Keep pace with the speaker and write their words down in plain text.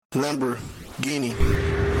Lamborghini.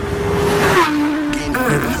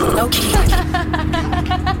 Okay.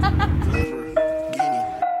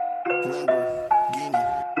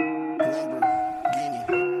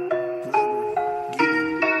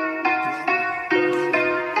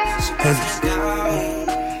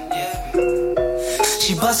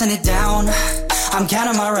 She bustin' it down, I'm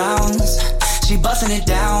counting my rounds. She bustin' it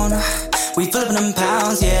down, we flippin' them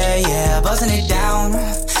pounds, yeah, yeah. Bustin' it down,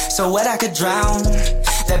 so wet I could drown.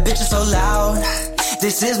 That bitch is so loud,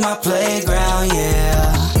 this is my playground,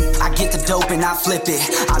 yeah. I get the dope and I flip it,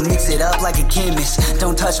 I mix it up like a chemist.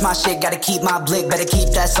 Don't touch my shit, gotta keep my blick, better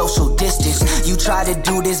keep that social distance. You try to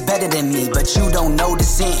do this better than me, but you don't know the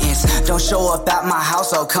sentence. Don't show up at my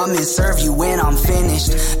house, I'll come and serve you when I'm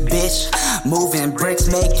finished. Bitch, moving bricks,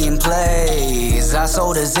 making plays. I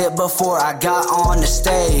sold a zip before I got on the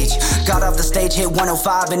stage. Got off the stage, hit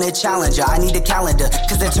 105 in the Challenger. I need a calendar,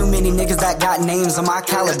 cause there too many niggas that got names on my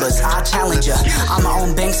calibers. I challenge ya, I'm my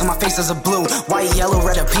own bank, so my face is a blue. White, yellow,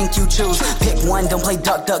 red, or pink, you choose. Pick one, don't play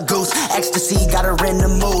duck, duck, goose. Ecstasy, got her in the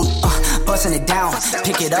mood. Bustin' it down,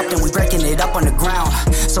 pick it up, then we breaking it up on the ground.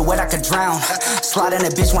 So wet I could drown. Slide in a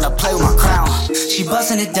bitch, wanna play with my crown. She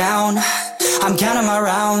bustin' it down, I'm counting my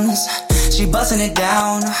rounds. She bustin' it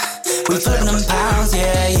down, we flippin' them pounds,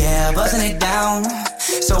 yeah, yeah. Bustin' it down,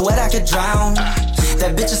 so wet I could drown.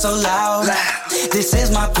 That bitch is so loud, this is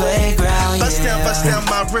my playground, yeah. Bust down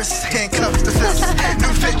my wrist, handcuffs, the fist.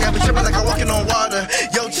 New fit, got me trippin' like I'm walking on water.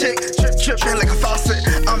 Yo chick, trippin' like a faucet.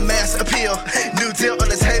 I'm mass appeal, new deal on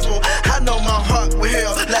the table. I know my heart will heal,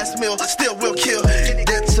 last meal still will kill.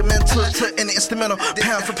 Detrimental to any instrumental,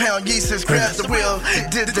 pound for pound, Yeezus grabs the wheel.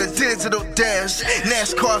 Did the digital dash,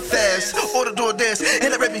 NASCAR fast, order door dash,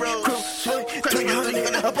 and the baby crew,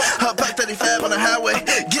 300, about 35 on the highway.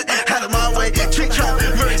 Get out of my way, trick trap,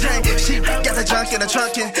 Murray Jane, she got the junk in the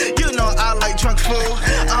trunkin'. You know I like drunk food.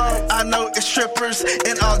 All I know is strippers,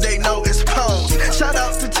 and all they know is pose. Shout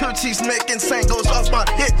out to Two Chiefs making singles off my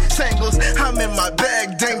hit singles. I'm in my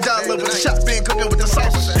bag, dang dollar with the shot being cooking with the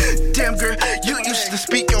sauce. Damn girl, you used to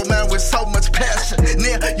speak your mind with so much passion.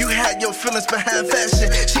 Now you had your feelings behind fashion.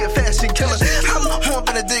 She a fashion killer. I'm on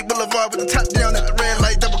Benedict Boulevard with the top down at the red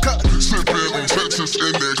light double cup. Sippin' on Texas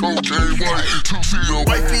in that cocaine white 2CO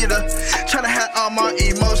white feeder, tryna hide all my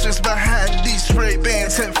emotions behind these spray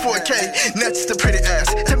bands in 4K. Next to pretty ass,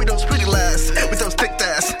 tell me those pretty lies with those thick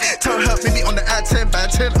thighs. Told her meet me on the I-10 by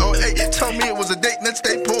 10:08. Told me it was a date, next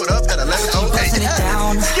day pulled up at 11:08. Bustin' it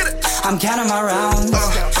down, I'm counting my rounds.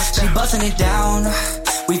 She bustin' it down,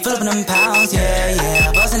 we flippin' them pounds, yeah,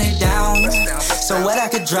 yeah. Bustin' it down, so wet I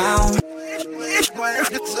could drown.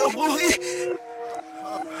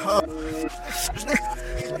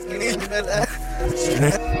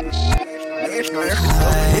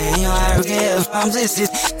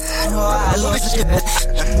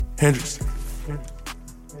 Hendrix.